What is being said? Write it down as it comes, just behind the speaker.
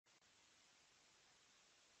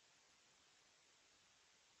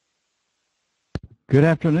Good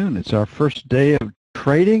afternoon. It's our first day of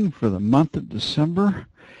trading for the month of December,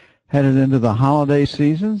 headed into the holiday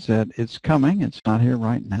seasons. It's coming. It's not here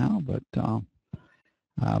right now, but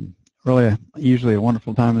really usually a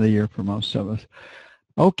wonderful time of the year for most of us.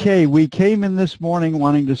 Okay, we came in this morning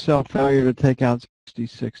wanting to sell failure to take out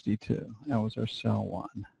 60.62. That was our sell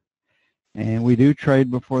one. And we do trade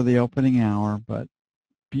before the opening hour, but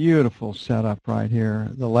beautiful setup right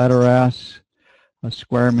here. The letter S. A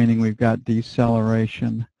square meaning we've got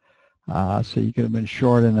deceleration. So you could have been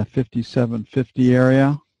short in the 57.50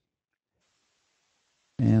 area.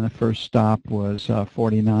 And the first stop was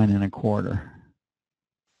 49.25.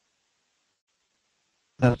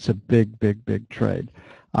 That's a big trade.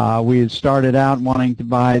 We had started out wanting to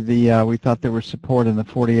buy the, we thought there was support in the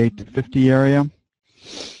 48 to 50 area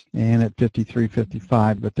and at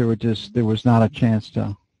 53.55, but there was not a chance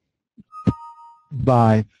to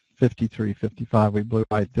buy 53.55. We blew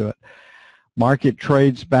right through it. Market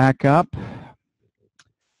trades back up,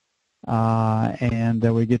 and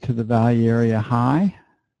we get to the value area high.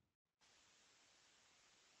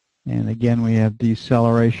 And again, we have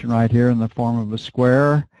deceleration right here in the form of a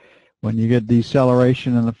square. When you get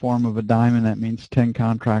deceleration in the form of a diamond, that means 10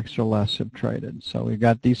 contracts or less have traded. So we've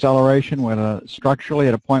got deceleration. We're structurally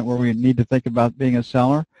at a point where we need to think about being a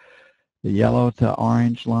seller. The yellow to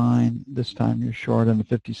orange line, this time you're short in the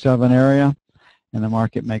 57 area, and the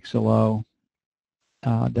market makes a low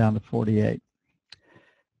down to 48.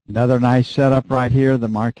 Another nice setup right here. The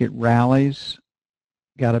market rallies.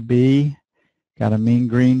 Got a B, got a mean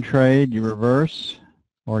green trade. You reverse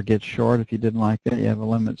or get short if you didn't like that. You have a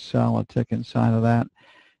limit sell, a tick inside of that,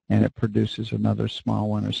 and it produces another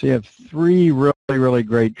small winner. So you have three really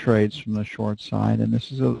great trades from the short side, and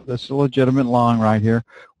this is a legitimate long right here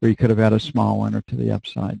where you could have had a small winner to the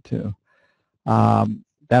upside too.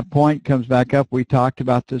 That point comes back up. We talked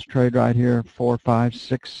about this trade right here, 4, 5,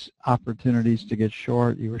 6 opportunities to get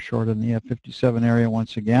short. You were short in the 57 area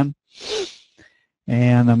once again,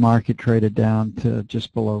 and the market traded down to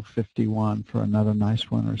just below 51 for another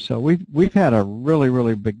nice winner. So we've had a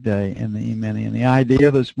really big day in the E-mini, and the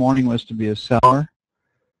idea this morning was to be a seller.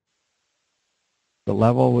 The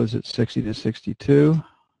level was at 60 to 62.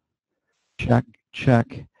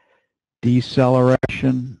 Check.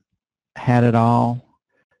 Deceleration, had it all.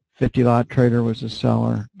 50-lot trader was a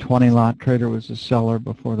seller. 20-lot trader was a seller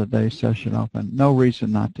before the day session opened. No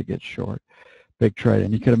reason not to get short. Big trade,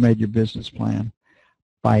 and you could have made your business plan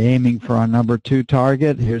by aiming for our number 2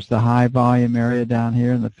 target. Here's the high volume area down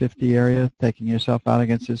here in the 50 area, taking yourself out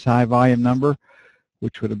against this high volume number,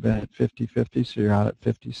 which would have been at 50.50, so you're out at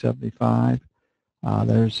 50.75.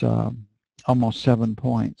 There's almost 7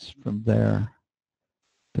 points from there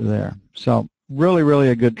to there. So really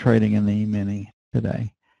a good trading in the E-mini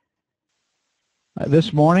today.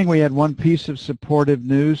 This morning we had one piece of supportive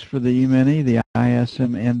news for the E-mini. The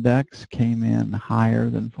ISM index came in higher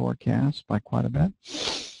than forecast by quite a bit.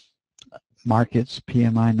 Markets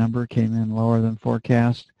PMI number came in lower than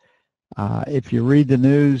forecast. If you read the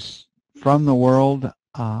news from the world,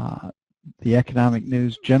 the economic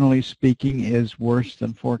news, generally speaking, is worse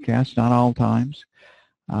than forecast. Not all times.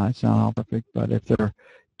 It's not all perfect, but if there are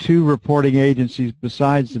 2 reporting agencies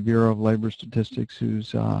besides the Bureau of Labor Statistics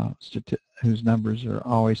whose numbers are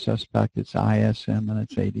always suspect, it's ISM and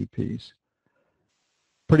it's ADP's.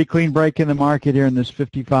 Pretty clean break in the market here in this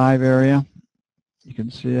 55 area. You can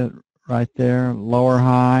see it right there. Lower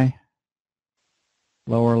high,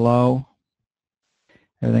 lower low.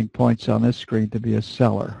 Everything points on this screen to be a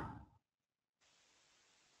seller.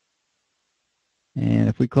 And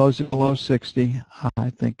if we close it below 60, I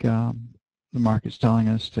think the market's telling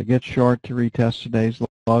us to get short to retest today's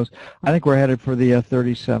lows. I think we're headed for the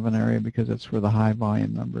 37 area because that's where the high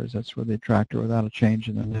volume number is. That's where the attractor without a change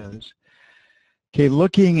in the news. Okay,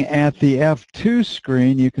 looking at the F2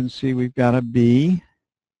 screen, you can see we've got a B.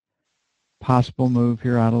 Possible move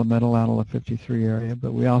here out of the middle, out of the 53 area,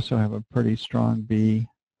 but we also have a pretty strong B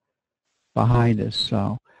behind us.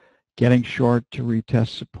 So getting short to retest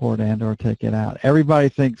support and or take it out. Everybody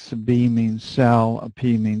thinks a B means sell, a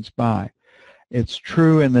P means buy. It's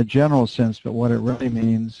true in the general sense, but what it really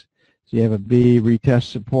means is you have a B,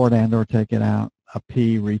 retest support and or take it out, a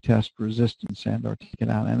P, retest resistance and or take it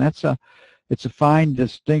out. And it's a fine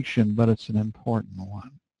distinction, but it's an important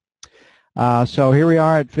one. So here we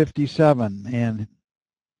are at 57, and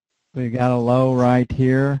we've got a low right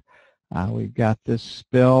here. We've got this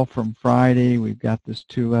spill from Friday. We've got this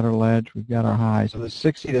 2-letter ledge. We've got our high. So the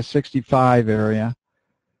 60 to 65 area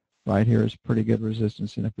right here is pretty good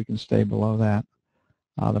resistance, and if we can stay below that,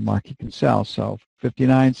 the market can sell. So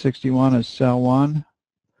 59.61 is sell 1,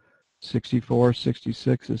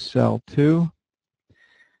 64.66 is sell 2,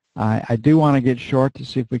 I do want to get short to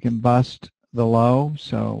see if we can bust the low,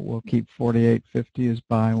 so we'll keep 48.50 as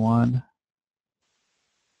buy 1.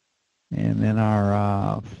 And then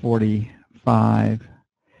our 45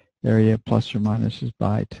 area plus or minus is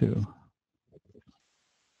buy 2.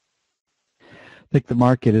 I think the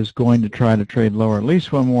market is going to try to trade lower at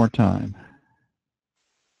least one more time.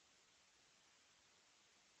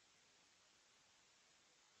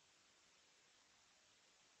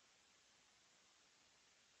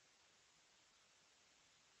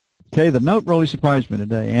 Okay, the note really surprised me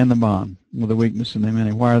today, and the bond, with a weakness in the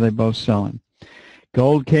mini. Why are they both selling?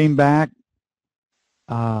 Gold came back,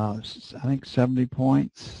 I think 70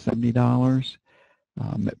 points, $70.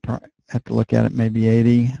 Have to look at it, maybe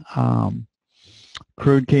 80.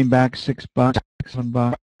 Crude came back $6,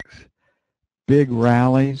 $7. Big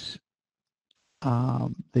rallies.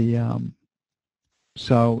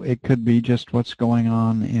 So it could be just what's going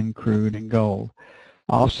on in crude and gold.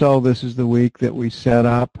 Also, this is the week that we set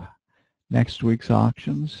up next week's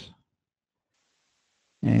auctions.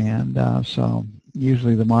 And so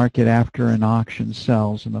usually the market after an auction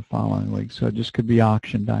sells in the following week. So it just could be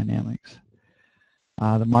auction dynamics.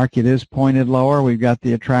 The market is pointed lower. We've got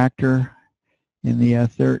the attractor in the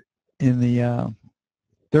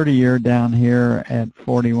 30-year down here at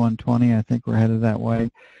 41.20. I think we're headed that way.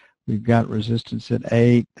 We've got resistance at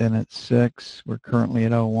 8, then at 6. We're currently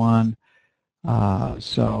at 0.1.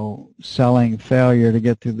 So selling failure to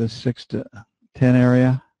get through the 6 to 10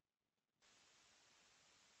 area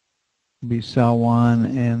will be sell 1,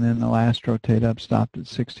 and then the last rotate up stopped at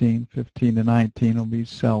 16, 15 to 19 will be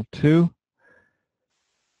sell 2.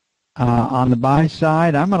 On the buy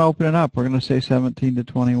side, I'm going to open it up. We're going to say 17 to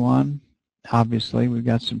 21. Obviously, we've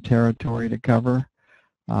got some territory to cover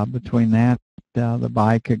between that. The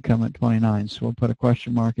buy could come at 29, so we'll put a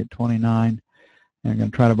question mark at 29, and we're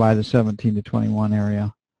going to try to buy the 17 to 21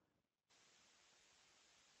 area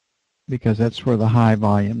because that's where the high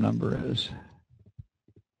volume number is.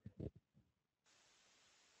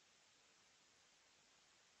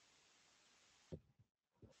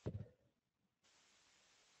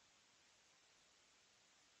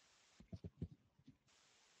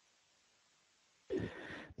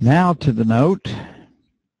 Now to the note.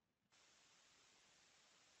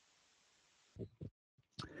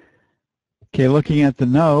 Okay, looking at the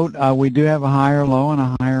note, we do have a higher low and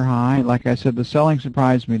a higher high. Like I said, the selling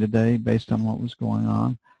surprised me today based on what was going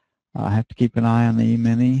on. I have to keep an eye on the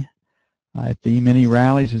E-mini. If the E-mini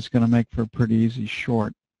rallies, it's going to make for a pretty easy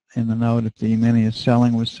short in the note. If the E-mini is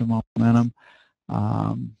selling with some momentum,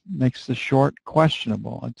 makes the short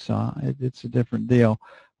questionable. It's a different deal.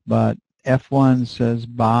 But F1 says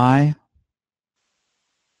buy,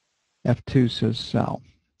 F2 says sell.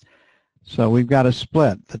 So we've got a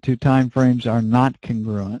split. The two time frames are not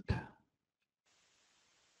congruent.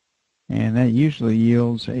 And that usually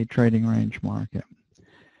yields a trading range market.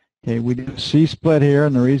 Okay, we did a C split here,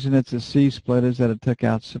 and the reason it's a C split is that it took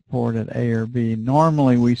out support at A or B.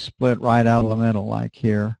 Normally we split right out of the middle, like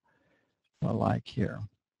here, or like here.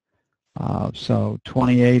 So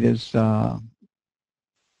 28 is the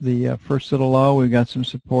first little low. We've got some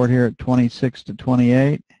support here at 26 to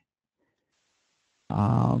 28.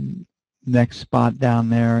 Next spot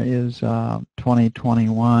down there is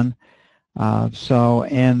 2021. So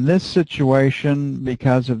in this situation,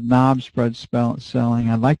 because of knob spread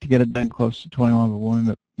selling, I'd like to get it done close to 21, but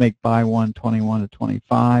we'll make buy 1, 21 to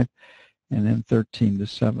 25, and then 13 to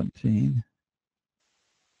 17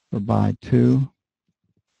 for buy 2.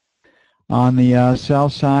 On the sell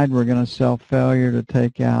side, we're going to sell failure to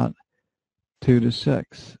take out 2 to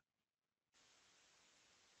 6.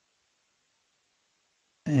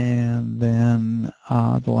 And then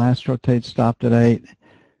the last rotate stopped at 8,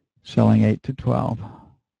 selling 8 to 12.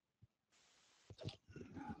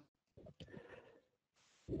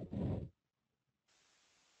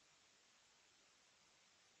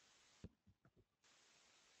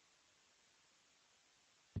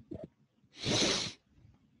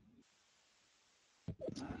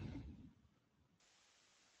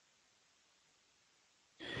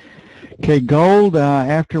 Okay, gold,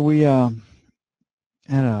 after we had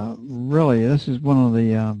this is one of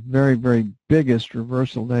the very, very biggest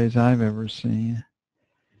reversal days I've ever seen.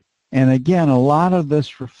 And again, a lot of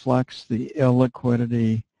this reflects the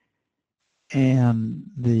illiquidity and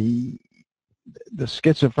the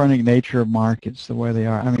schizophrenic nature of markets, the way they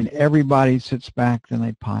are. I mean, everybody sits back, then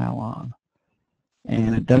they pile on.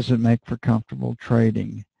 And it doesn't make for comfortable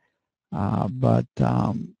trading. But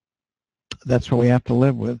that's what we have to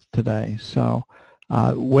live with today. So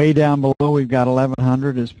way down below, we've got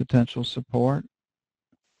 1100 as potential support.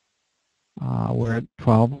 We're at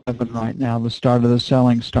 12.11 right now. The start of the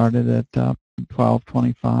selling started at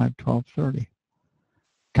 12.25, 12.30.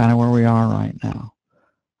 Kind of where we are right now.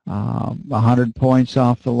 100 points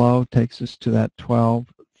off the low takes us to that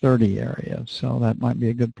 12.30 area. So that might be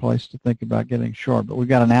a good place to think about getting short. But we've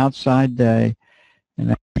got an outside day, and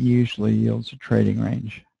that usually yields a trading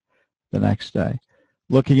range the next day.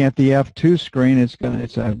 Looking at the F2 screen, it's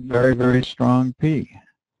a very, very strong P.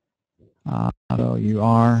 So you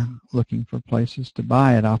are looking for places to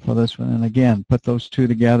buy it off of this one. And again, put those two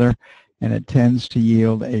together, and it tends to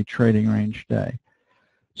yield a trading range day.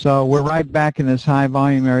 So we're right back in this high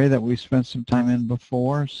volume area that we spent some time in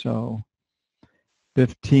before. So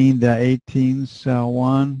 15 to 18, sell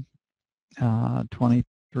 1,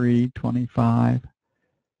 23, 25,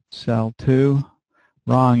 sell 2.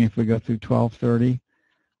 Wrong if we go through 12.30.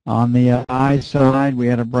 On the buy side, we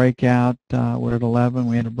had a breakout. We're at 11.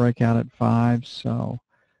 We had a breakout at 5. So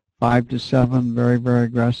 5 to 7, very, very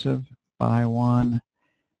aggressive. Buy 1,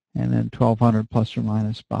 and then 1,200 plus or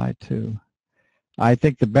minus buy 2. I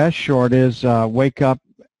think the best short is wake up,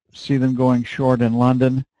 see them going short in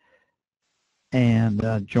London,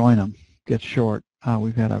 and join them. Get short.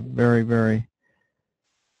 We've had a very, very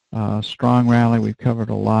strong rally. We've covered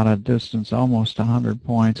a lot of distance, almost 100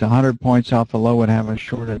 points. 100 points off the low would have us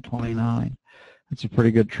short at 29. That's a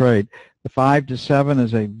pretty good trade. The 5 to 7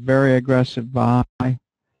 is a very aggressive buy.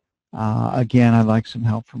 Again, I'd like some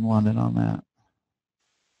help from London on that.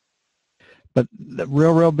 But the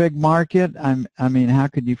real big market, I mean, how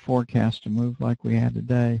could you forecast a move like we had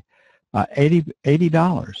today?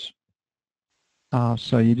 $80.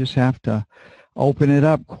 So you just have to open it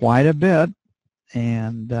up quite a bit,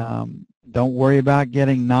 and don't worry about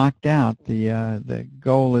getting knocked out. The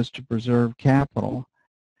goal is to preserve capital,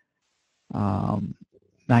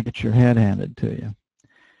 not get your head handed to you.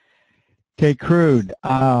 Okay, crude.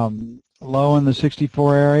 Low in the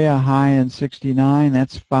 64 area, high in 69.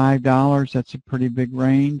 That's $5. That's a pretty big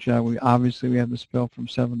range. Obviously we have the spill from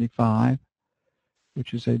 75,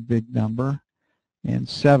 which is a big number, and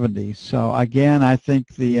 70. So again, I think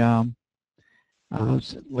the I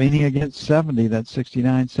was leaning against 70. That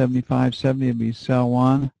 69, 75, 70 would be sell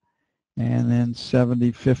 1, and then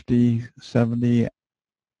 70, 50, 70,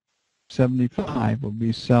 75 would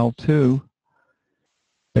be sell 2.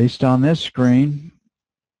 Based on this screen,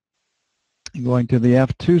 going to the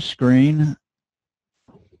F2 screen,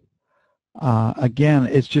 again,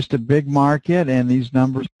 it's just a big market, and these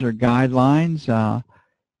numbers are guidelines.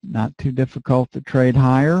 Not too difficult to trade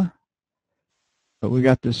higher. But we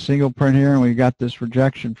got this single print here, and we got this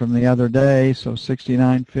rejection from the other day, so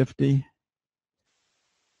 69.50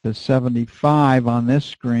 to 75 on this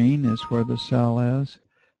screen is where the sell is.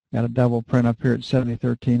 Got a double print up here at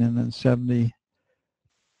 70.13, and then 70,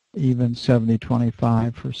 even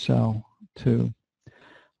 70.25 for sell 2.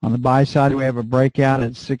 On the buy side, we have a breakout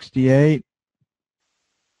at 68.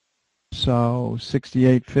 So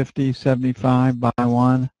 68.50, 75, buy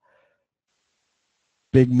 1.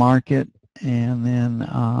 Big market. And then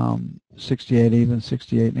 68 even,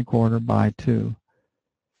 68 1/4, buy 2.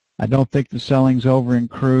 I don't think the selling's over in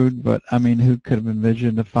crude, but I mean, who could have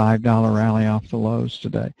envisioned a $5 rally off the lows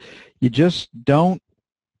today? You just don't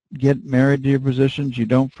get married to your positions. You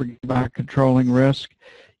don't forget about controlling risk.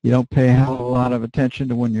 You don't pay a hell of a lot of attention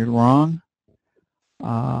to when you're wrong.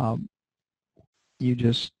 You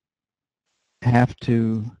just have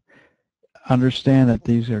to understand that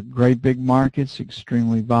these are great big markets,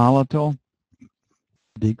 extremely volatile.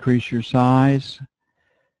 Decrease your size,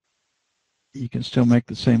 you can still make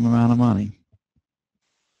the same amount of money.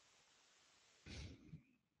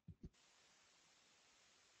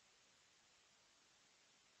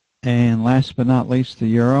 And last but not least, the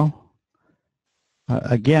euro.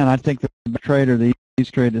 Again, I think the trader, the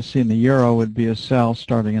easiest trade to see in the euro would be a sell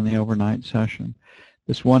starting in the overnight session.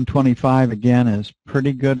 This 125 again is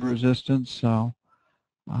pretty good resistance. So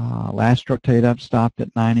last rotate up stopped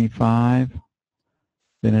at 95.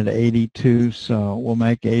 Then at 82, so we'll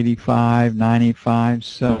make 85, 95,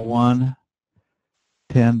 sell 1,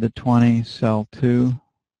 10 to 20, sell 2.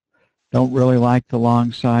 Don't really like the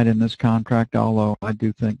long side in this contract, although I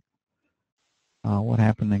do think what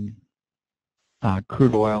happened in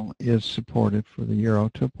crude oil is supportive for the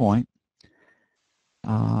euro to a point.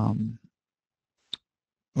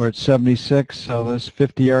 We're at 76, so this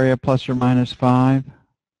 50 area plus or minus 5.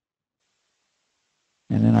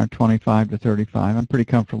 And then our 25 to 35. I'm pretty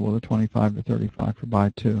comfortable with the 25 to 35 for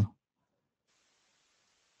buy 2.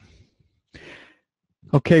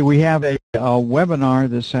 Okay, we have a webinar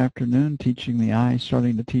this afternoon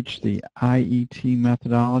starting to teach the IET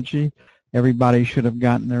methodology. Everybody should have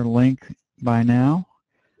gotten their link by now.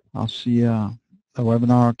 I'll see the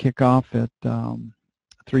webinar kickoff at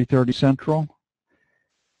 3:30 Central.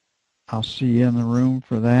 I'll see you in the room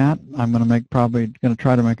for that. I'm going to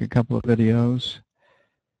try to make a couple of videos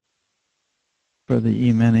for the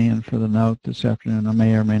e-mini and for the note this afternoon. I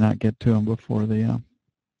may or may not get to them before the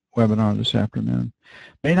webinar this afternoon.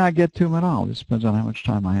 May not get to them at all. It just depends on how much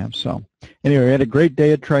time I have. So anyway, we had a great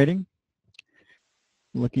day of trading.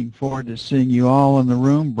 Looking forward to seeing you all in the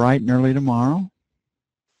room bright and early tomorrow.